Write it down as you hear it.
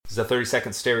This is a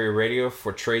 30-second stereo radio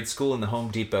for trade school in the Home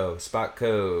Depot. Spot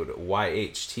code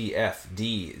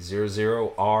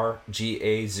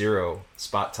YHTFD00RGA0.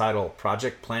 Spot title,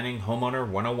 Project Planning Homeowner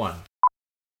 101.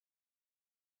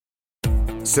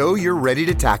 So you're ready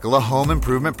to tackle a home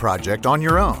improvement project on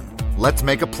your own. Let's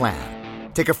make a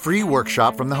plan. Take a free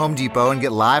workshop from the Home Depot and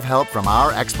get live help from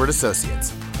our expert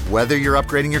associates. Whether you're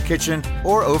upgrading your kitchen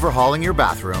or overhauling your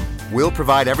bathroom, we'll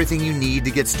provide everything you need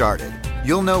to get started.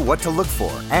 You'll know what to look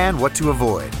for and what to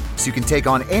avoid, so you can take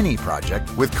on any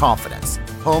project with confidence.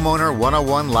 Homeowner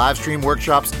 101 live stream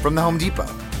workshops from the Home Depot.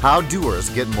 How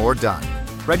doers get more done.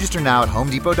 Register now at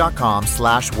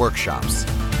homedepot.com/workshops.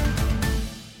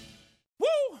 Woo!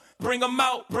 Bring 'em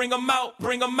out, bring 'em out,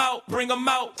 bring 'em out, bring 'em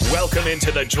out. Welcome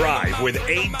into The Drive with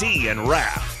AD and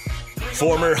Raph.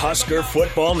 Former Husker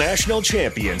football national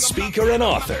champion, speaker, and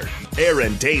author,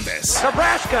 Aaron Davis.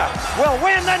 Nebraska will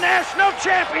win the national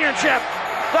championship.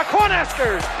 The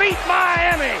Cornhuskers beat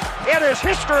Miami. It is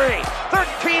history,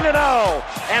 13-0,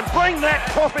 and bring that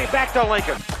trophy back to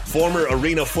Lincoln. Former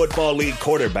Arena Football League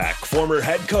quarterback, former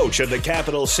head coach of the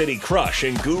Capital City Crush,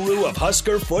 and guru of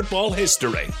Husker football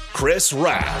history, Chris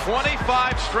Rapp.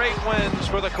 25 straight wins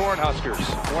for the Cornhuskers.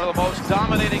 One of the most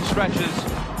dominating stretches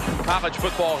in college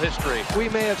football history. We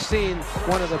may have seen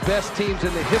one of the best teams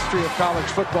in the history of college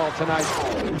football tonight.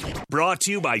 Brought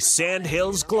to you by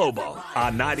Sandhills Global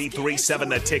on 93.7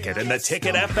 The Ticket and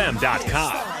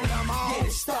theticketfm.com.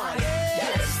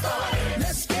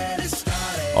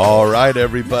 All right,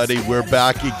 everybody, we're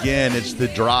back again. It's The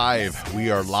Drive. We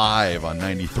are live on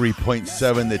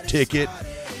 93.7 The Ticket.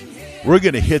 We're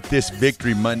going to hit this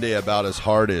Victory Monday about as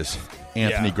hard as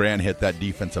Anthony Grant hit that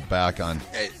defensive back on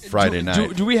Friday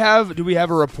night. Do we have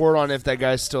a report on if that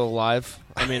guy's still alive?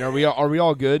 I mean, are we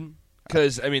all good?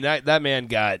 Because I mean that man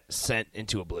got sent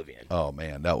into oblivion. Oh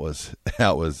man, that was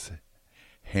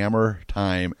hammer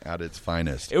time at its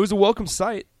finest. It was a welcome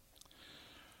sight.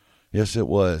 Yes, it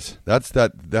was. That's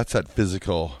that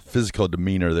physical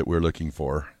demeanor that we're looking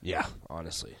for. Yeah,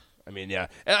 honestly. I mean, yeah,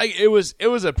 it was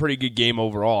a pretty good game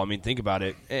overall. I mean, think about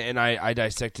it, and I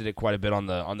dissected it quite a bit on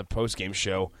the post game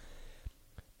show.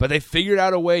 But they figured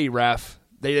out a way, Raph.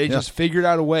 They just figured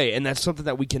out a way, and that's something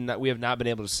that we have not been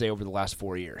able to say over the last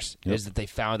 4 years. Yep. Is that they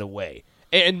found a way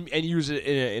and use it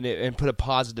and put a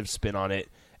positive spin on it,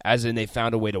 as in they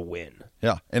found a way to win.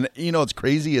 Yeah, and what's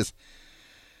crazy is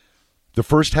the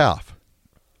first half.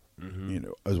 Mm-hmm.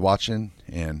 I was watching,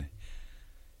 and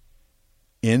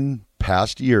in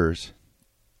past years,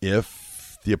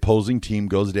 if the opposing team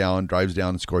goes down, drives down,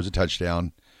 and scores a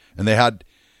touchdown, and they had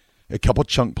a couple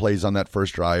chunk plays on that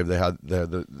first drive, they had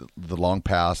the long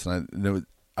pass, and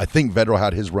I think Vedro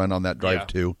had his run on that drive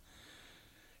too.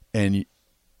 And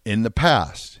in the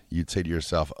past, you'd say to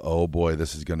yourself, "Oh boy,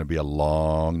 this is going to be a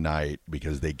long night,"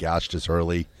 because they gashed us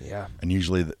early. Yeah, and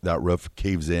usually that roof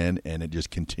caves in, and it just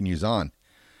continues on.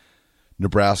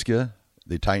 Nebraska,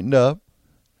 they tightened up.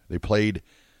 They played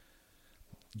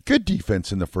good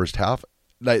defense in the first half,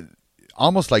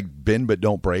 almost like bend but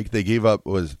don't break. They gave up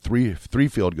three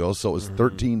field goals, so it was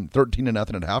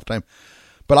 13-0 at halftime.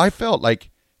 But I felt like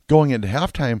going into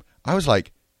halftime, I was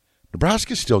like,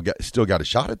 Nebraska still got a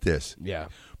shot at this. Yeah,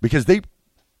 because they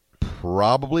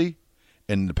probably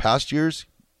in the past years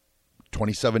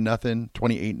 27-0,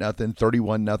 28-0,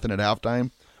 31-0 at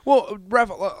halftime. Well,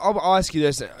 Raph, I'll ask you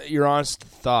this: your honest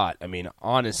thought. I mean,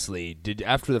 honestly,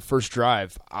 after the first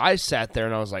drive, I sat there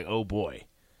and I was like, "Oh boy."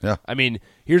 Yeah. I mean,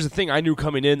 here's the thing: I knew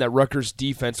coming in that Rutgers'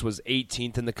 defense was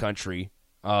 18th in the country,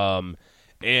 and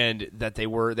that they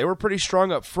were pretty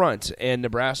strong up front, and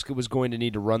Nebraska was going to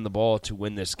need to run the ball to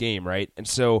win this game, right? And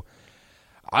so,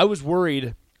 I was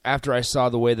worried after I saw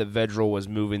the way that Vedral was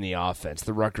moving the offense,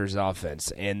 the Rutgers offense,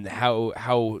 and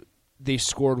how they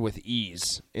scored with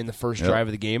ease in the first drive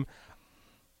of the game.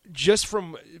 Just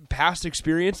from past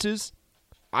experiences,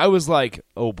 I was like,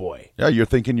 oh boy. Yeah, you're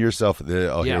thinking to yourself,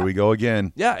 here we go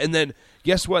again. Yeah, and then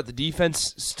guess what? The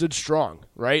defense stood strong,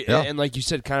 right? Yeah. And like you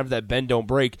said, kind of that bend, don't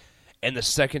break. And the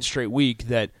second straight week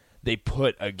that they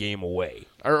put a game away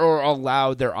or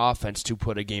allowed their offense to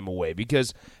put a game away.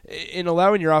 Because in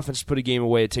allowing your offense to put a game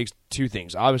away, it takes two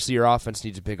things. Obviously, your offense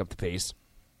needs to pick up the pace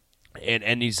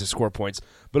and needs to score points,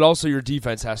 but also your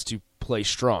defense has to play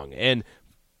strong. And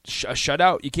a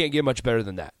shutout, you can't get much better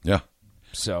than that. Yeah.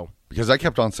 So because I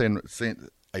kept on saying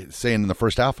in the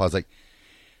first half, I was like,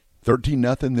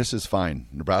 13-0, this is fine.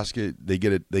 Nebraska, they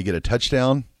get a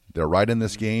touchdown. They're right in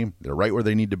this game. They're right where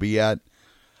they need to be at.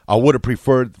 I would have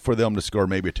preferred for them to score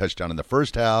maybe a touchdown in the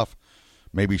first half,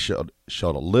 maybe showed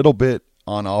a little bit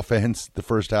on offense the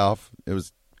first half. It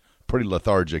was pretty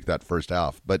lethargic that first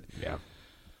half, but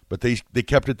But they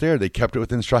kept it there. They kept it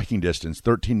within striking distance.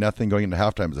 13-0 going into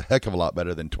halftime is a heck of a lot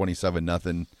better than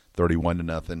 27-0,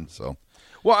 31-0. So,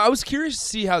 well, I was curious to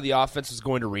see how the offense was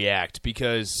going to react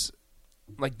because,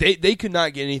 like, they could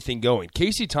not get anything going.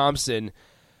 Casey Thompson,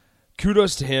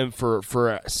 kudos to him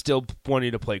for still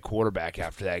wanting to play quarterback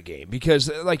after that game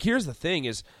because, like, here's the thing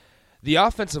is the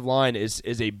offensive line is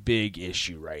a big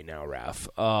issue right now, Raf.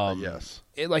 Yes.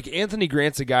 Like Anthony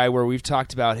Grant's a guy where we've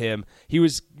talked about him. He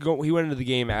went into the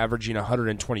game averaging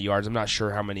 120 yards. I'm not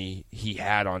sure how many he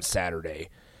had on Saturday,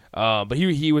 but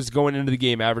he was going into the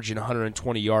game averaging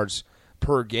 120 yards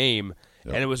per game,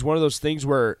 and it was one of those things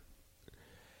where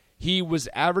he was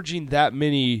averaging that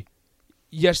many.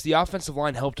 Yes, the offensive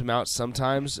line helped him out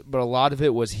sometimes, but a lot of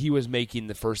it was he was making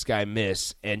the first guy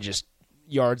miss and just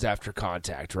yards after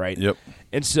contact, right? Yep.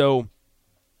 And so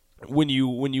when you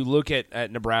look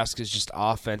at Nebraska's just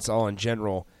offense all in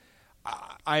general,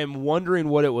 I am wondering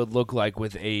what it would look like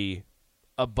with a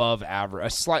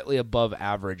slightly above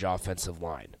average offensive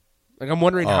line. Like I'm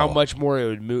wondering how much more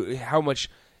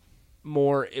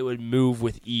it would move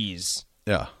with ease.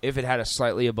 Yeah. If it had a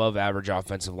slightly above average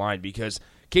offensive line, because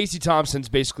Casey Thompson's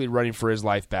basically running for his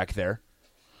life back there.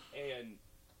 And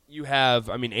you have,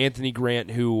 Anthony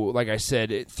Grant, who, like I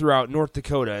said, throughout North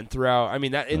Dakota and throughout,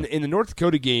 that in the North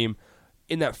Dakota game,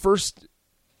 in that first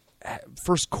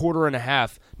quarter and a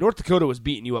half, North Dakota was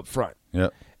beating you up front. Yeah.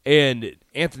 And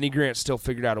Anthony Grant still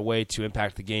figured out a way to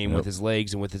impact the game with his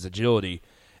legs and with his agility.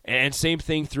 And same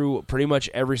thing through pretty much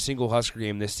every single Husker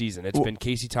game this season. It's been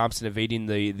Casey Thompson evading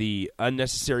the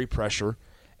unnecessary pressure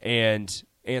and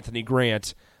Anthony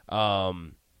Grant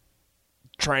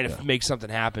trying to make something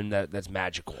happen that's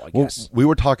magical, I guess. We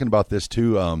were talking about this,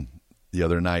 too, the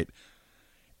other night.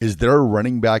 Is there a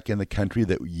running back in the country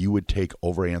that you would take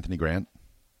over Anthony Grant?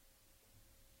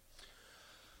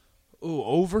 Oh,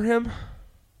 over him?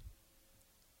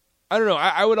 I don't know.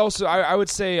 I would also I would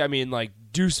say, like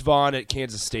Deuce Vaughn at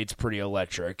Kansas State's pretty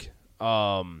electric.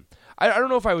 I don't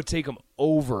know if I would take him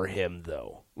over him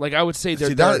though. Like I would say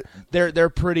they're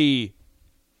pretty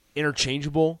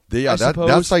interchangeable. Yeah,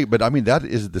 that's like, but that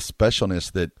is the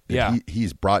specialness that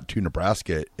he's brought to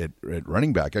Nebraska at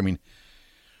running back.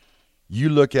 You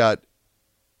look at,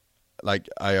 like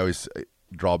I always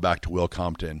draw back to Will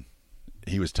Compton.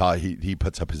 He was taught. He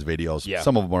puts up his videos. Yeah.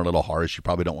 Some of them are a little harsh. You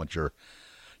probably don't want your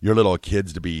little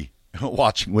kids to be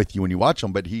watching with you when you watch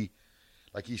them. But he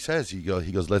says, he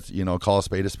goes, let's call a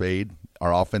spade a spade.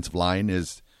 Our offensive line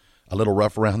is a little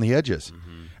rough around the edges,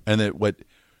 and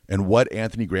what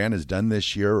Anthony Grant has done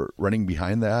this year, running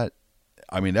behind that,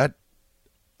 that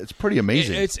it's pretty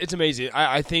amazing. It's amazing.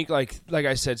 I think like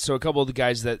I said, so a couple of the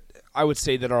guys that I would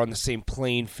say that are on the same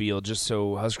playing field, just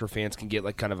so Husker fans can get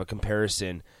like kind of a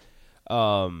comparison.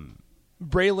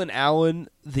 Braylon Allen,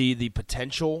 the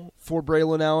potential for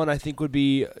Braylon Allen, I think would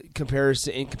be in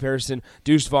comparison.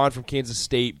 Deuce Vaughn from Kansas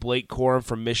State, Blake Corum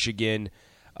from Michigan.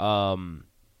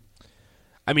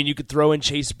 You could throw in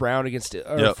Chase Brown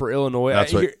for Illinois.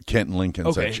 That's what Kenton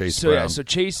Lincoln said. Chase Brown. So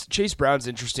Chase Brown's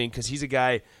interesting because he's a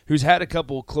guy who's had a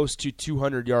couple close to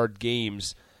 200-yard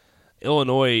games.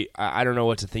 Illinois, I don't know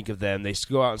what to think of them. They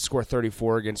go out and score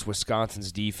 34 against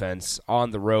Wisconsin's defense on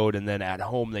the road, and then at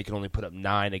home they can only put up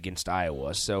 9 against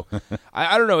Iowa. So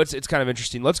I don't know. It's kind of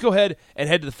interesting. Let's go ahead and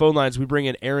head to the phone lines. We bring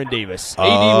in Aaron Davis. AD,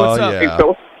 what's up? Yeah. Hey,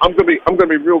 Phil, I'm gonna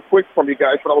be real quick from you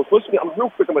guys, but I was listening. I'm real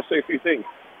quick. I'm gonna say a few things.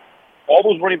 All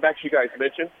those running backs you guys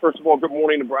mentioned. First of all, good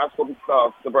morning, Nebraska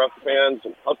fans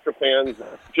and Husker fans,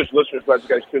 just listeners. Glad you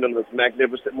guys tuned in this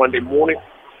magnificent Monday morning.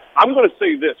 I'm going to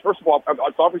say this. First of all,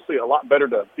 it's obviously a lot better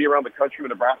to be around the country when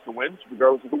Nebraska wins,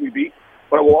 regardless of who we beat.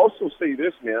 But I will also say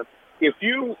this, man. If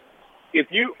you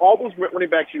all those running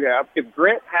backs you have, if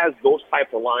Grant has those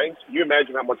type of lines, can you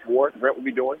imagine how much more Grant would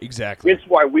be doing? Exactly. That's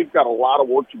why we've got a lot of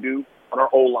work to do on our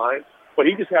O-line. But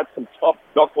he just had some tough,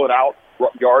 knuckle-it-out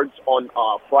yards on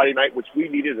Friday night, which we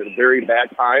needed at a very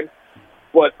bad time.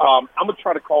 But I'm going to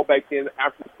try to call back in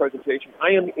after the presentation.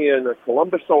 I am in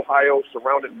Columbus, Ohio,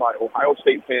 surrounded by Ohio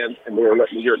State fans, and they're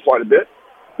letting me hear it quite a bit.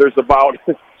 There's about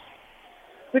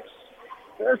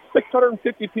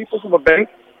 650 people from a bank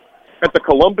at the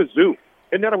Columbus Zoo.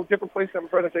 Isn't that a different place to have a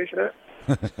presentation at?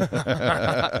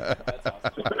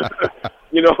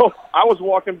 I was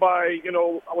walking by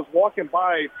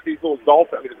these little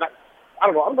dolphins. I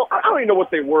don't know. I don't even know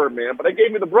what they were, man. But they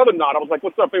gave me the brother nod. I was like,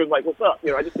 "What's up?" They was like, "What's up?"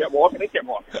 I just kept walking. They kept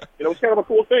walking. It's kind of a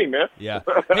cool thing, man. Yeah.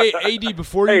 Hey, AD,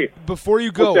 before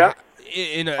you go,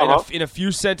 in a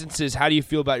few sentences, how do you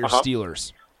feel about your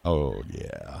Steelers? Oh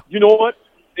yeah. You know what?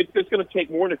 It's going to take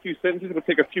more than a few sentences. It's going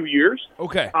to take a few years.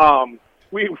 Okay.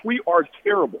 We are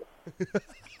terrible.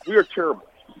 We are terrible.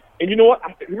 And you know what?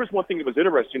 Here's one thing that was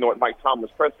interesting, at Mike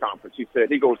Tomlin's press conference.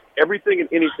 He goes, everything and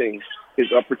anything is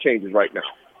up for changes right now.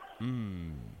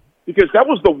 Because that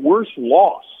was the worst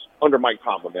loss under Mike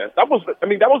Tomlin, man. That was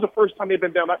the first time they'd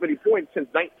been down that many points since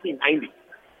 1990.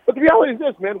 But the reality is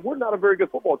this, man, we're not a very good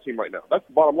football team right now. That's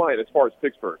the bottom line as far as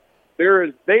Pittsburgh.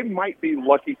 They might be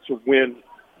lucky to win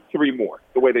 3 more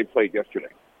the way they played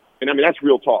yesterday. And, that's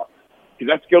real talk.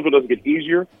 Because that schedule doesn't get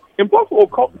easier. And Buffalo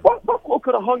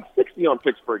could have hung 60 on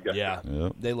Pittsburgh yesterday. Yeah,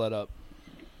 they let up.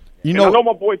 I know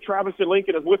my boy Travis in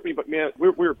Lincoln is with me, but, man,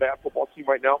 we're a bad football team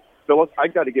right now. Phyllis, I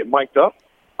got to get mic'd up.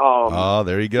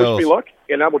 There you go. Wish me luck,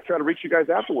 and I will try to reach you guys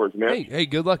afterwards, man. Hey,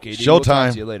 good luck, AD. Showtime. We'll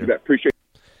talk to you later. Appreciate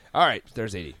it. All right,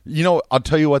 there's AD. I'll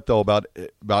tell you what, though, about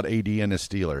AD and his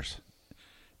Steelers.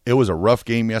 It was a rough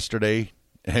game yesterday.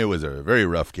 It was a very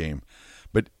rough game.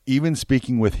 But even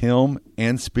speaking with him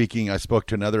I spoke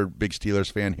to another big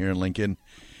Steelers fan here in Lincoln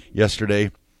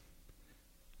yesterday.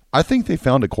 I think they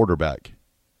found a quarterback.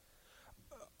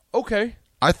 Okay.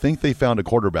 I think they found a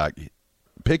quarterback.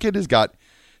 Pickett has got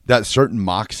that certain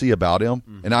moxie about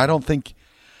him, and I don't think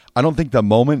the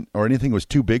moment or anything was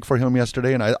too big for him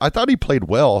yesterday, and I thought he played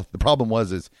well. The problem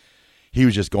was he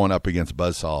was just going up against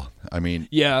buzzsaw.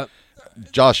 Yeah.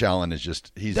 Josh Allen is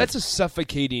that's a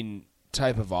suffocating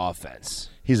type of offense.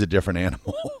 He's a different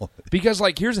animal. Because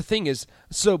here's the thing is,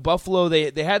 so Buffalo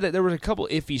they had that there were a couple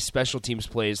iffy special teams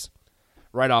plays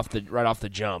right off the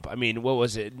jump. What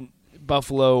was it?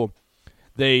 Buffalo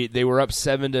they were up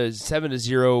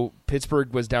 7-0.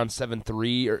 Pittsburgh was down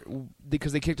 7-3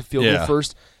 because they kicked a field goal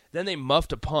first. Then they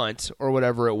muffed a punt or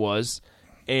whatever it was,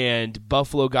 and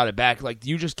Buffalo got it back.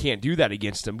 You just can't do that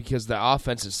against them because the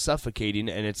offense is suffocating,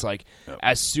 and it's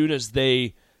as soon as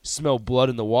they smell blood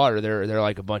in the water, they're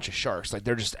like a bunch of sharks.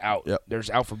 They're just out. Yep. They're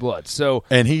just out for blood. So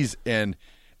and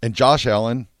Josh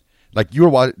Allen, you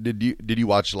were did you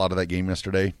watch a lot of that game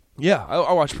yesterday? Yeah,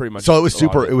 I watched pretty much. So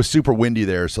it was super windy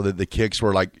there, so that the kicks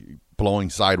were blowing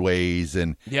sideways,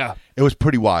 and it was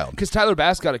pretty wild. Because Tyler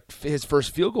Bass got his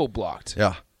first field goal blocked.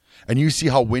 Yeah, and you see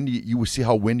how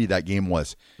windy that game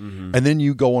was, and then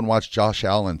you go and watch Josh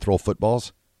Allen throw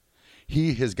footballs.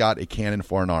 He has got a cannon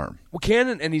for an arm. Well,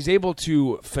 and he's able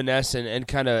to finesse and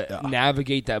kind of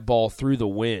navigate that ball through the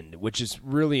wind, which is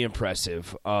really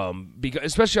impressive. Because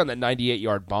especially on that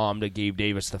 98-yard bomb to Gabe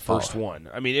Davis, the first one.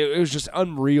 It was just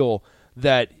unreal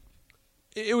that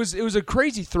it was a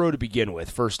crazy throw to begin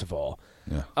with. First of all,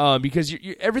 because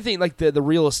everything the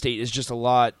real estate is just a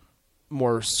lot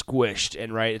more squished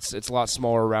and it's a lot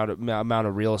smaller amount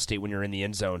of real estate when you're in the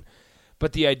end zone.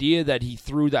 But the idea that he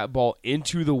threw that ball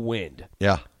into the wind,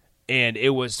 and it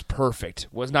was perfect,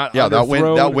 was not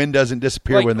underthrown. That wind doesn't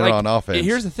disappear when they're on offense.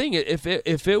 Here's the thing: if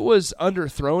it was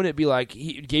underthrown, it'd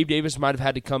be Gabe Davis might have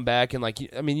had to come back and the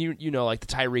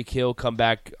Tyreek Hill come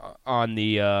back on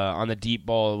the deep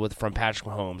ball from Patrick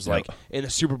Mahomes. In the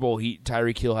Super Bowl,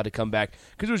 Tyreek Hill had to come back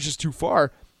because it was just too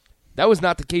far. That was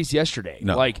not the case yesterday.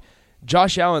 No.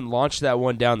 Josh Allen launched that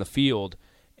one down the field,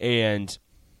 and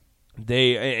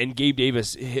Gabe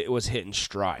Davis was hitting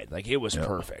stride. It was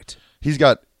perfect. He's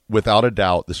got, without a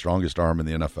doubt, the strongest arm in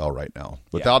the NFL right now.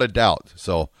 Without a doubt.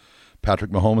 So, Patrick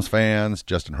Mahomes fans,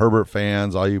 Justin Herbert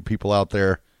fans, all you people out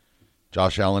there,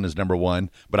 Josh Allen is number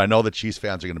one. But I know the Chiefs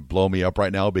fans are going to blow me up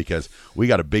right now because we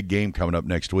got a big game coming up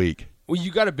next week. Well, you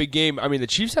got a big game. The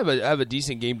Chiefs have a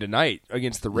decent game tonight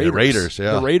against the Raiders. The Raiders,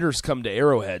 yeah. The Raiders come to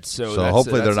Arrowhead, so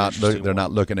hopefully they're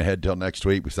not looking ahead till next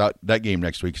week because that game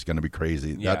next week is going to be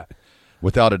crazy. Yeah.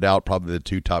 Without a doubt, probably the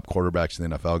 2 top quarterbacks in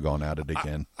the NFL going at it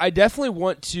again. I definitely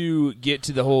want to get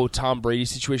to the whole Tom Brady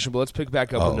situation, but let's pick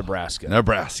back up with Nebraska.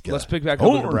 Let's pick back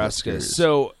up with Nebraska.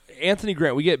 So Anthony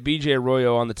Grant, we get BJ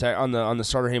Arroyo on the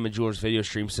Starter Heyman Jewelers video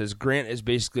stream, says Grant is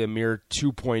basically a mere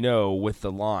 2.0 with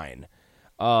the line,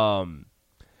 and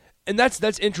that's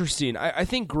interesting. I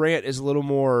think Grant is a little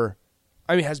more.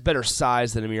 Has better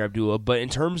size than Amir Abdullah, but in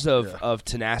terms of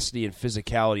tenacity and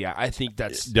physicality, I think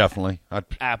that's definitely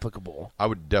applicable. I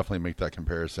would definitely make that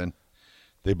comparison.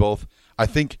 They both. I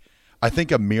think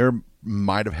Amir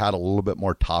might have had a little bit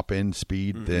more top end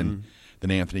speed than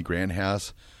Anthony Grant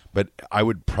has, but I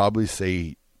would probably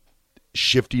say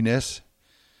shiftiness.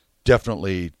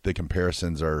 Definitely, the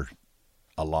comparisons are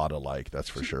a lot alike. That's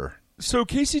for sure. So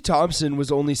Casey Thompson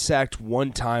was only sacked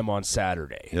one time on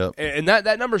Saturday. Yep. And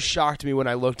that number shocked me when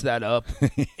I looked that up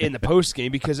in the post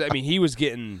game because he was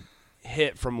getting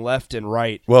hit from left and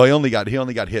right. Well, he only got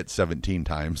hit 17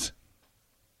 times.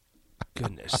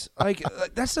 Goodness.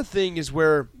 That's the thing is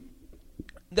where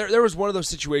there was one of those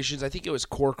situations, I think it was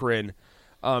Corcoran.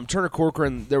 Turner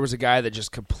Corcoran, there was a guy that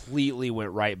just completely went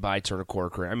right by Turner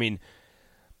Corcoran.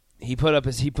 He put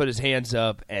his hands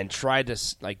up and tried to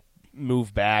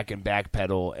move back and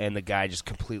backpedal, and the guy just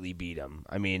completely beat him.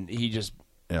 I mean, it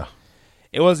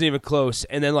wasn't even close.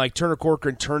 And then, like, Turner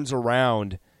Corcoran turns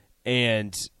around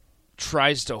and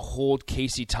tries to hold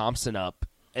Casey Thompson up,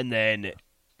 and then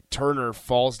Turner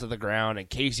falls to the ground, and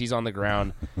Casey's on the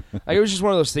ground. Like, it was just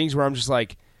one of those things where I'm just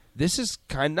like, this is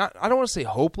I don't want to say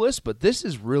hopeless, but this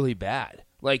is really bad.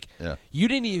 Like, you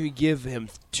didn't even give him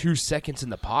 2 seconds in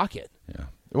the pocket. Yeah.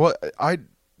 Well,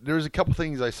 there's a couple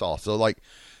things I saw. So, like,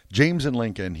 James in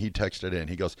Lincoln, he texted in.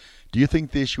 He goes, do you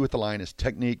think the issue with the line is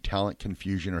technique, talent,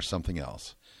 confusion, or something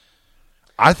else?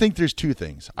 I think there's two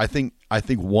things. I think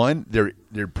one,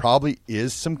 there probably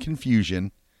is some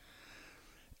confusion.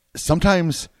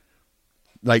 Sometimes,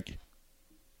 like,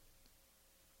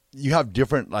 you have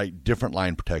different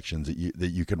line protections that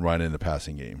you can run in the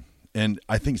passing game. And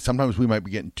I think sometimes we might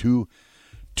be getting too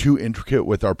intricate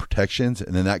with our protections,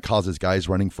 and then that causes guys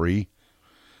running free.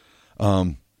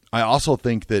 I also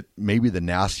think that maybe the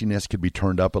nastiness could be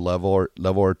turned up a level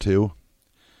or two.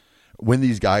 When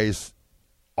these guys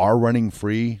are running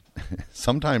free,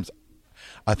 sometimes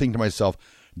I think to myself,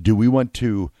 do we want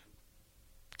to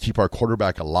keep our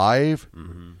quarterback alive,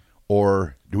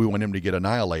 or do we want him to get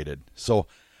annihilated? So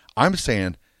I'm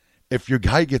saying, if your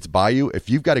guy gets by you, if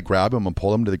you've got to grab him and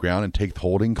pull him to the ground and take the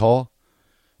holding call,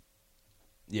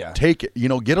 take it.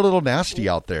 Get a little nasty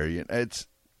out there. It's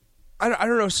I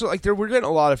don't know. So, like, we're getting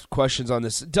a lot of questions on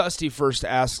this. Dusty first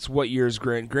asks, what year is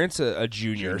Grant? Grant's a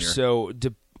junior. So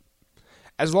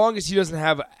as long as he doesn't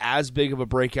have as big of a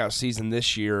breakout season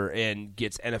this year and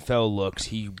gets NFL looks,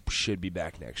 he should be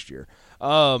back next year.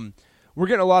 We're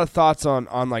getting a lot of thoughts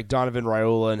on like Donovan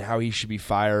Raiola and how he should be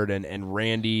fired, and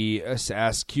Randy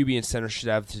asks QB and center should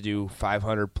have to do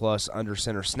 500-plus under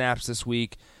center snaps this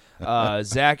week.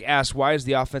 Zach asks, why is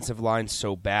the offensive line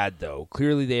so bad, though?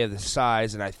 Clearly they have the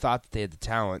size, and I thought that they had the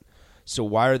talent, so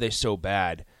why are they so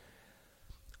bad?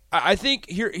 I think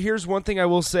here's one thing I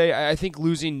will say. I think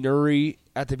losing Nuri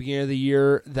at the beginning of the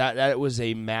year, that was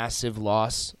a massive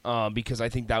loss, because I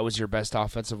think that was your best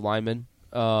offensive lineman,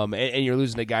 and you're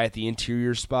losing a guy at the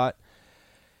interior spot.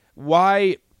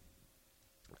 Why?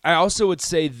 I also would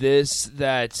say this,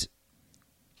 that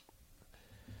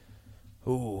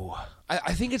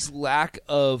I think it's lack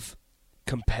of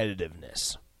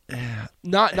competitiveness.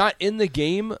 Not in the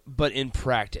game, but in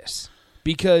practice.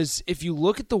 Because if you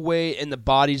look at the way and the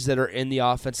bodies that are in the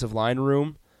offensive line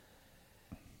room,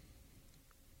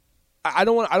 I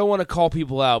don't want to call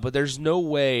people out, but there's no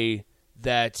way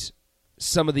that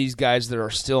some of these guys that are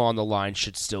still on the line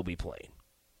should still be playing.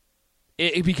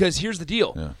 Because here's the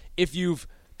deal. Yeah. If you've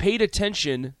paid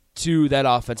attention to that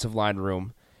offensive line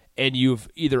room and you've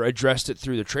either addressed it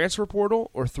through the transfer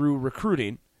portal or through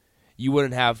recruiting, you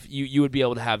would be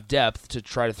able to have depth to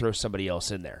try to throw somebody else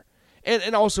in there.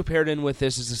 And also paired in with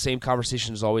this is the same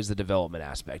conversation as always, the development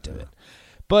aspect of it.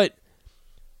 But,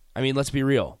 I mean, let's be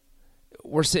real.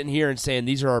 We're sitting here and saying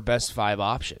these are our best 5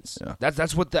 options. Yeah.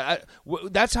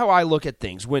 That's how I look at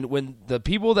things. When the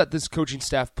people that this coaching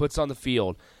staff puts on the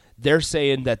field, they're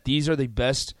saying that these are the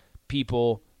best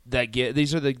people that get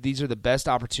these are the best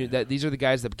opportunity, that these are the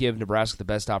guys that give Nebraska the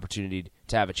best opportunity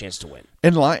to have a chance to win.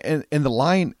 And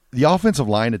the offensive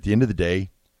line at the end of the day,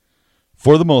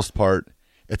 for the most part,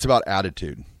 it's about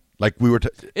attitude. Like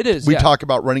it is. We talk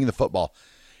about running the football.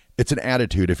 It's an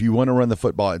attitude. If you want to run the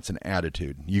football, it's an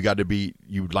attitude.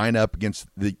 You line up against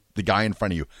the guy in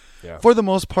front of you. Yeah. For the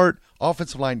most part,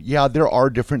 offensive line, there are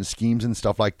different schemes and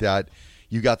stuff like that.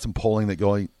 You got some polling that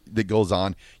goes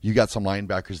on. You got some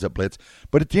linebackers that blitz.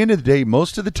 But at the end of the day,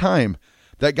 most of the time,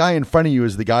 that guy in front of you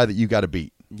is the guy that you got to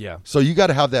beat. Yeah. So you got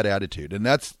to have that attitude, and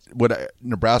that's what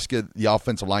Nebraska, the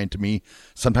offensive line, to me,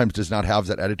 sometimes does not have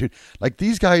that attitude. Like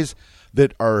these guys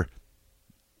that are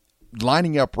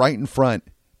lining up right in front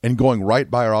and going right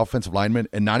by our offensive linemen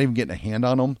and not even getting a hand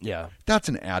on them. Yeah, that's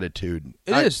an attitude.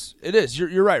 It is.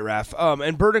 You're right, Raph.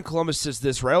 And Burden Columbus says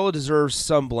this: Raiola deserves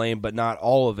some blame, but not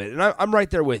all of it. And I'm right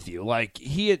there with you. Like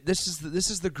this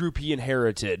is the group he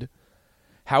inherited.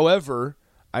 However,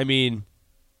 I mean,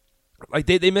 like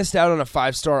they missed out on a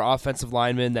 5-star offensive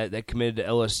lineman that committed to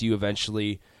LSU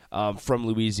eventually from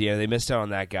Louisiana. They missed out on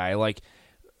that guy. Like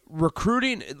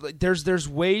recruiting, there's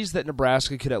ways that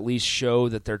Nebraska could at least show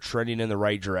that they're trending in the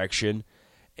right direction,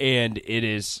 and it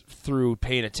is through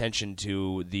paying attention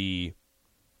to the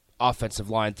offensive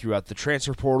line throughout the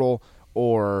transfer portal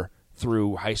or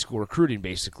through high school recruiting,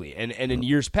 basically. And in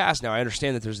years past, now I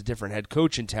understand that there's a different head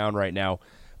coach in town right now,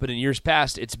 but in years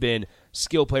past, it's been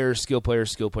skill players,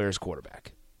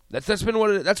 quarterback. That's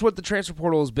what the transfer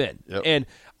portal has been. Yep. And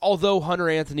although Hunter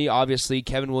Anthony, obviously,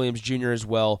 Kevin Williams Jr. as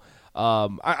well,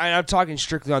 I'm talking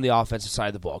strictly on the offensive side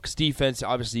of the ball, because defense,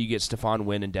 obviously you get Stephon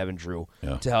Wynn and Devin Drew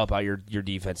to help out your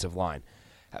defensive line.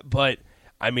 But,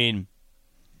 I mean,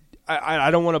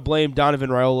 I don't want to blame Donovan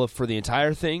Raiola for the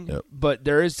entire thing, but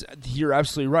you're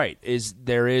absolutely right,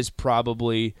 there is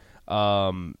probably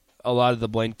a lot of the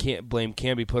blame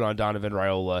can be put on Donovan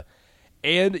Raiola.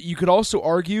 And you could also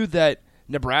argue that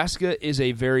Nebraska is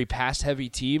a very pass-heavy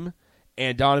team,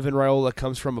 and Donovan Raiola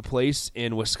comes from a place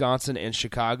in Wisconsin and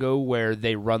Chicago where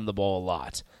they run the ball a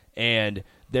lot. And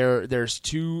there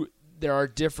are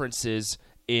differences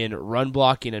in run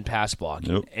blocking and pass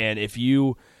blocking. And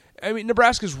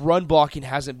Nebraska's run blocking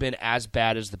hasn't been as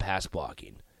bad as the pass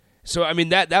blocking. So, I mean,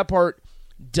 that part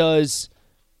does,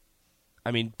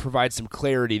 provide some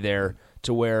clarity there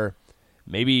to where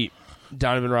maybe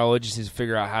Donovan Raiola just needs to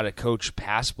figure out how to coach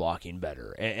pass blocking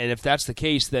better. And if that's the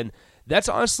case, then that's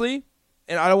honestly,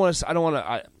 and I want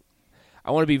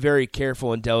to be very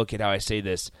careful and delicate how I say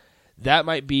this. That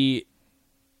might be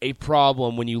a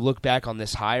problem when you look back on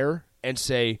this hire and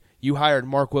say you hired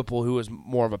Mark Whipple, who was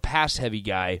more of a pass-heavy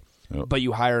guy, but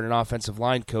you hired an offensive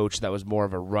line coach that was more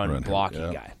of a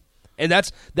run-blocking guy. And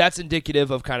that's indicative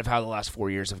of kind of how the last 4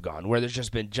 years have gone, where there's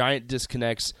just been giant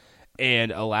disconnects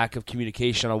and a lack of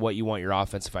communication on what you want your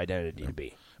offensive identity to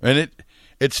be. And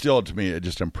it still, to me, it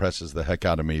just impresses the heck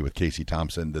out of me with Casey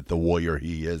Thompson, that the warrior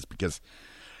he is, because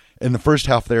in the first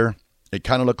half there, it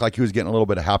kind of looked like he was getting a little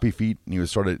bit of happy feet, and he was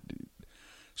sort of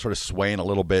swaying a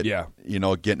little bit,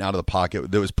 getting out of the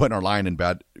pocket. That was putting our line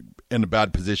in a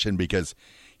bad position, because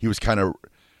he was kind of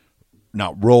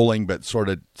not rolling, but sort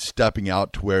of stepping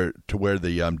out to where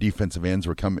the defensive ends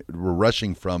were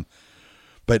rushing from.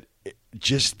 But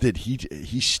just that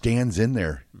he stands in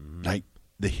there, like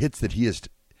the hits that he is.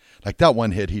 Like that one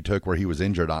hit he took where he was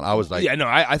injured on. I was like... Yeah, no,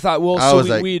 I thought,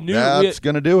 we knew... That's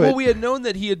going to do it. Well, we had known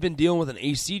that he had been dealing with an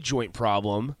AC joint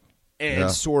problem and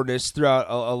soreness throughout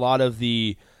a lot of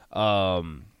the...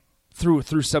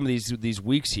 through some of these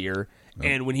weeks here.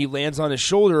 And when he lands on his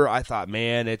shoulder, I thought,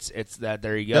 man, it's that...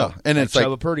 There you go. Yeah, and it's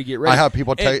like... Purdy, get ready. I have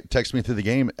people text me through the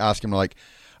game asking me, like,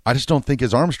 I just don't think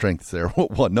his arm strength's there.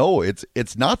 Well, no,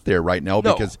 it's not there right now,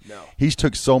 because he's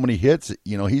took so many hits.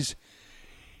 He's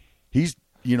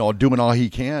doing all he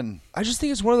can. I just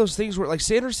think it's one of those things where, like,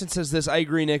 Sanderson says this, I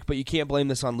agree, Nick, but you can't blame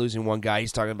this on losing one guy.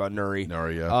 He's talking about Nuri.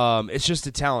 It's just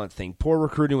a talent thing. Poor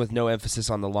recruiting with no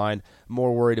emphasis on the line,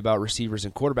 more worried about receivers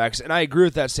and quarterbacks. And I agree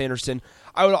with that, Sanderson.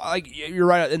 You're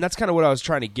right, and that's kind of what I was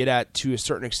trying to get at to a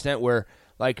certain extent, where,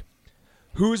 like,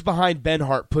 who's behind Ben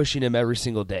Hart pushing him every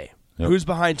single day? Who's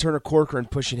behind Turner Corcoran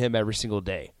pushing him every single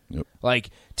day? Like,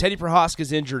 Teddy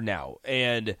Prohaska's injured now,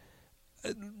 and...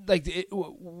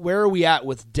 where are we at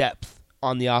with depth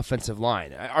on the offensive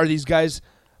line? Are these guys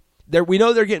there? We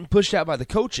know they're getting pushed out by the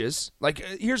coaches. Like,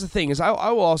 here's the thing: is I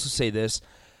will also say this: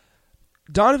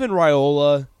 Donovan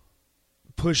Raiola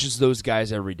pushes those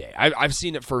guys every day. I've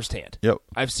seen it firsthand.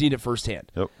 I've seen it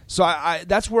firsthand. So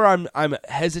that's where I'm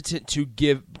hesitant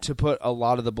to put a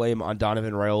lot of the blame on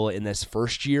Donovan Raiola in this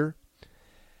first year.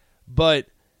 But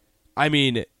I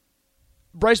mean,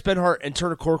 Bryce Benhart and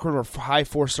Turner Corcoran were high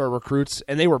 4-star recruits,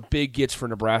 and they were big gets for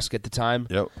Nebraska at the time.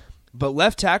 But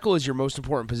left tackle is your most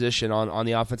important position on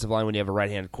the offensive line when you have a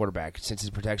right-handed quarterback, since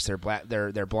it protects their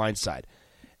blind side.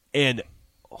 And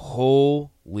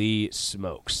holy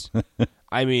smokes.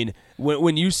 I mean,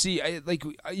 when you see, like,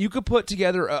 you could put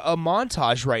together a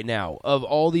montage right now of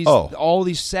all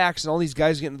these sacks and all these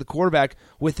guys getting to the quarterback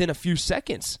within a few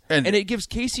seconds. And it gives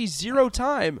Casey zero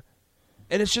time.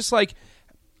 And it's just like...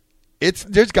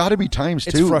 There's got to be times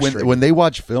too when they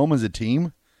watch film as a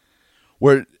team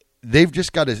where they've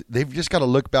just got to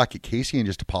look back at Casey and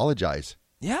just apologize.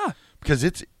 Yeah, because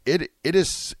it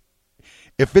is,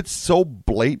 if it's so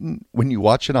blatant when you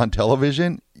watch it on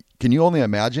television, can you only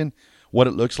imagine what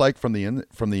it looks like from the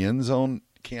end zone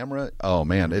camera? Oh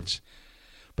man, it's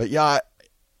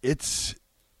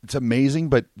amazing.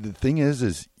 But the thing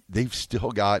is they've still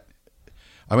got.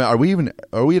 I mean,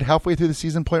 are we at halfway through the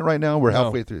season point right now? We're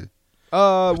halfway through. We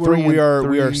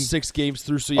are 6 games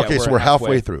through. So we're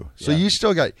halfway through. So you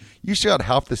still got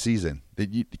half the season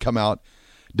that you come out,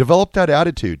 develop that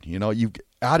attitude. You've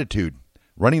attitude,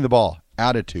 running the ball,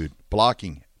 attitude,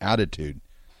 blocking, attitude.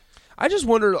 I just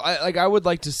wonder, I would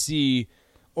like to see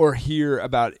or hear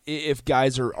about if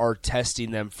guys are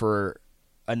testing them for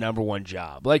a number one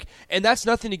job. And that's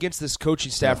nothing against this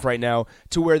coaching staff right now,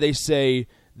 to where they say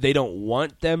they don't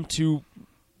want them to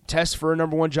test for a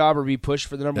number one job or be pushed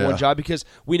for the number one job, because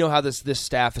we know how this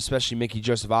staff, especially Mickey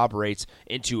Joseph, operates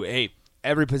into, hey,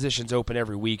 every position's open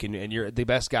every week and you're the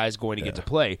best guy's going to get to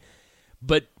play.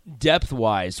 But depth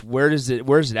where is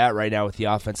it at right now with the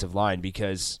offensive line?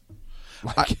 Because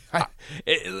Like,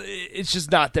 it's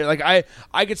just not there. Like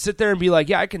I could sit there and be like,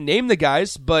 yeah, I can name the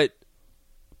guys, but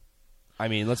I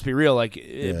mean, let's be real. Like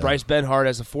Bryce Benhart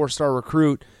as a 4-star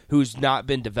recruit who's not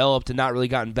been developed and not really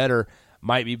gotten better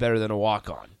might be better than a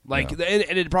walk-on. Like, and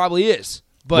it probably is.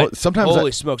 But sometimes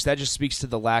holy smokes, that just speaks to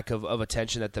the lack of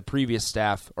attention that the previous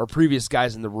staff or previous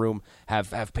guys in the room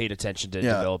have paid attention to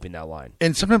developing that line.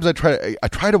 And sometimes I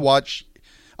try to watch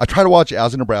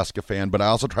as a Nebraska fan, but I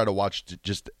also try to watch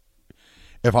just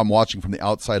if I'm watching from the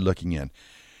outside looking in.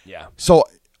 Yeah. So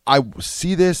I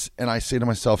see this and I say to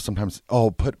myself sometimes,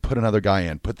 oh, put another guy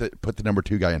in, put the number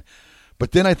 2 guy in.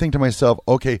 But then I think to myself,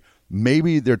 okay,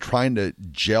 maybe they're trying to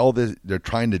gel this. They're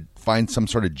trying to find some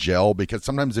sort of gel, because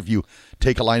sometimes if you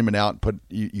take a lineman out and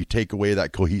you take away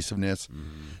that cohesiveness,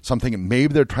 something,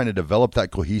 maybe they're trying to develop that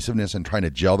cohesiveness and trying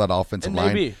to gel that offensive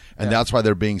line. And that's why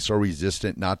they're being so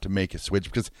resistant not to make a switch.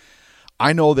 Because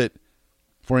I know that,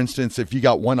 for instance, if you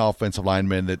got one offensive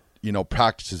lineman that,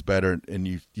 practices better and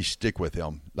you stick with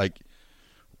him, like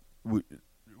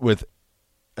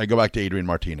I go back to Adrian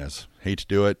Martinez. Hate to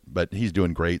do it, but he's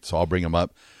doing great, so I'll bring him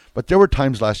up. But there were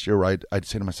times last year where I'd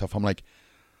say to myself, I'm like,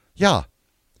 yeah,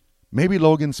 maybe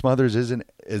Logan Smothers isn't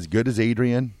as good as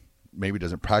Adrian. Maybe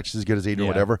doesn't practice as good as Adrian,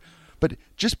 whatever. But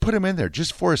just put him in there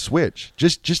just for a switch,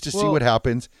 just to see what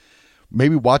happens.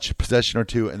 Maybe watch a possession or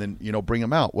two and then, bring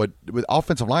him out. With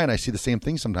offensive line, I see the same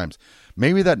thing sometimes.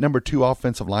 Maybe that number 2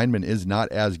 offensive lineman is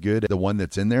not as good as the one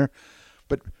that's in there,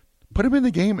 but put him in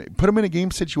the game. Put him in a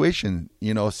game situation.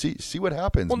 See what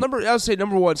happens. Well, I would say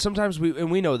number 1. Sometimes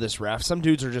we know this, Raph. Some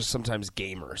dudes are just sometimes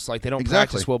gamers. Like they don't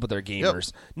practice well, but they're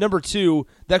gamers. Yep. Number 2,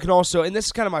 that can also, and this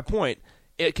is kind of my point,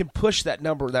 it can push that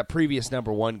previous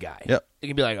number 1 guy. Yep. It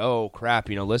can be like, oh crap,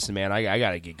 listen, man, I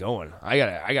gotta get going. I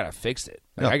gotta fix it.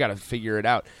 I gotta figure it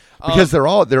out. Because they're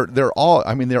all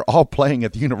playing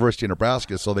at the University of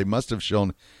Nebraska, so they must have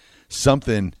shown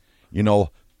something,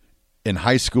 in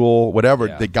high school, whatever,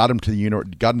 they got him to a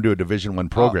Division I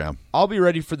program. I'll be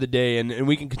ready for the day, and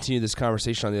we can continue this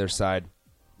conversation on the other side,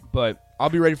 but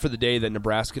I'll be ready for the day that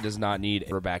Nebraska does not need a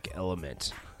quarterback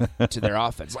element to their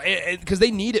offense. Because they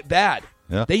need it bad.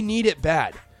 Yeah. They need it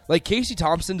bad. Like, Casey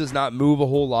Thompson does not move a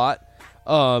whole lot,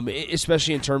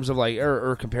 especially in terms of, like,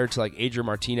 or compared to, like, Adrian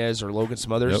Martinez or Logan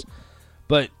Smothers. Yep.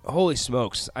 But, holy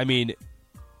smokes, I mean,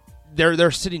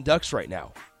 they're sitting ducks right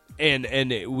now. And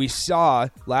we saw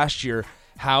last year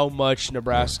how much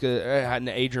Nebraska and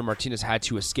Adrian Martinez had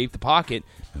to escape the pocket.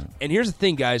 And here's the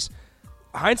thing, guys.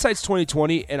 Hindsight's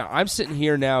 20/20, and I'm sitting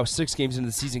here now 6 games into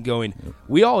the season going,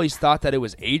 we always thought that it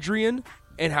was Adrian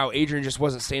and how Adrian just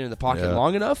wasn't staying in the pocket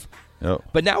long enough. Yep.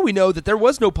 But now we know that there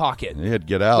was no pocket. He had to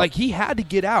get out. Like, he had to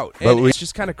get out. And it's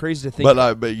just kind of crazy to think.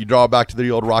 But you draw back to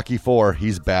the old Rocky IV.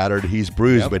 He's battered, he's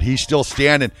bruised, but he's still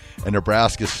standing. And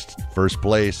Nebraska's first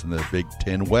place in the Big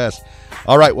Ten West.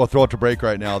 All right, we'll throw it to break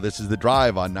right now. This is The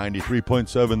Drive on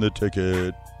 93.7 The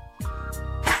Ticket.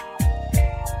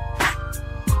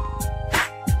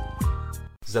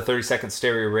 This is a 30-second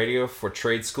stereo radio for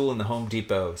trade school in the Home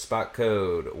Depot. Spot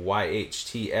code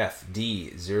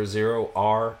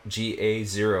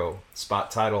YHTFD00RGA0.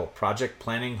 Spot title, Project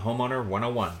Planning Homeowner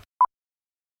 101.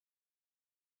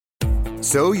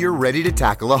 So you're ready to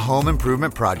tackle a home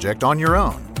improvement project on your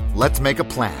own. Let's make a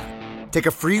plan. Take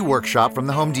a free workshop from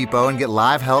the Home Depot and get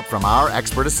live help from our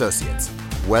expert associates.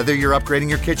 Whether you're upgrading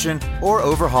your kitchen or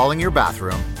overhauling your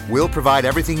bathroom, we'll provide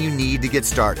everything you need to get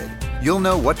started. You'll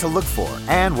know what to look for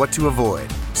and what to avoid,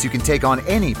 so you can take on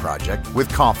any project with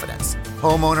confidence.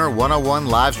 Homeowner 101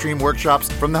 live stream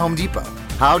workshops from the Home Depot.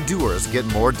 How doers get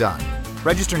more done.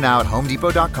 Register now at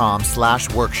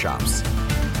homedepot.com/workshops.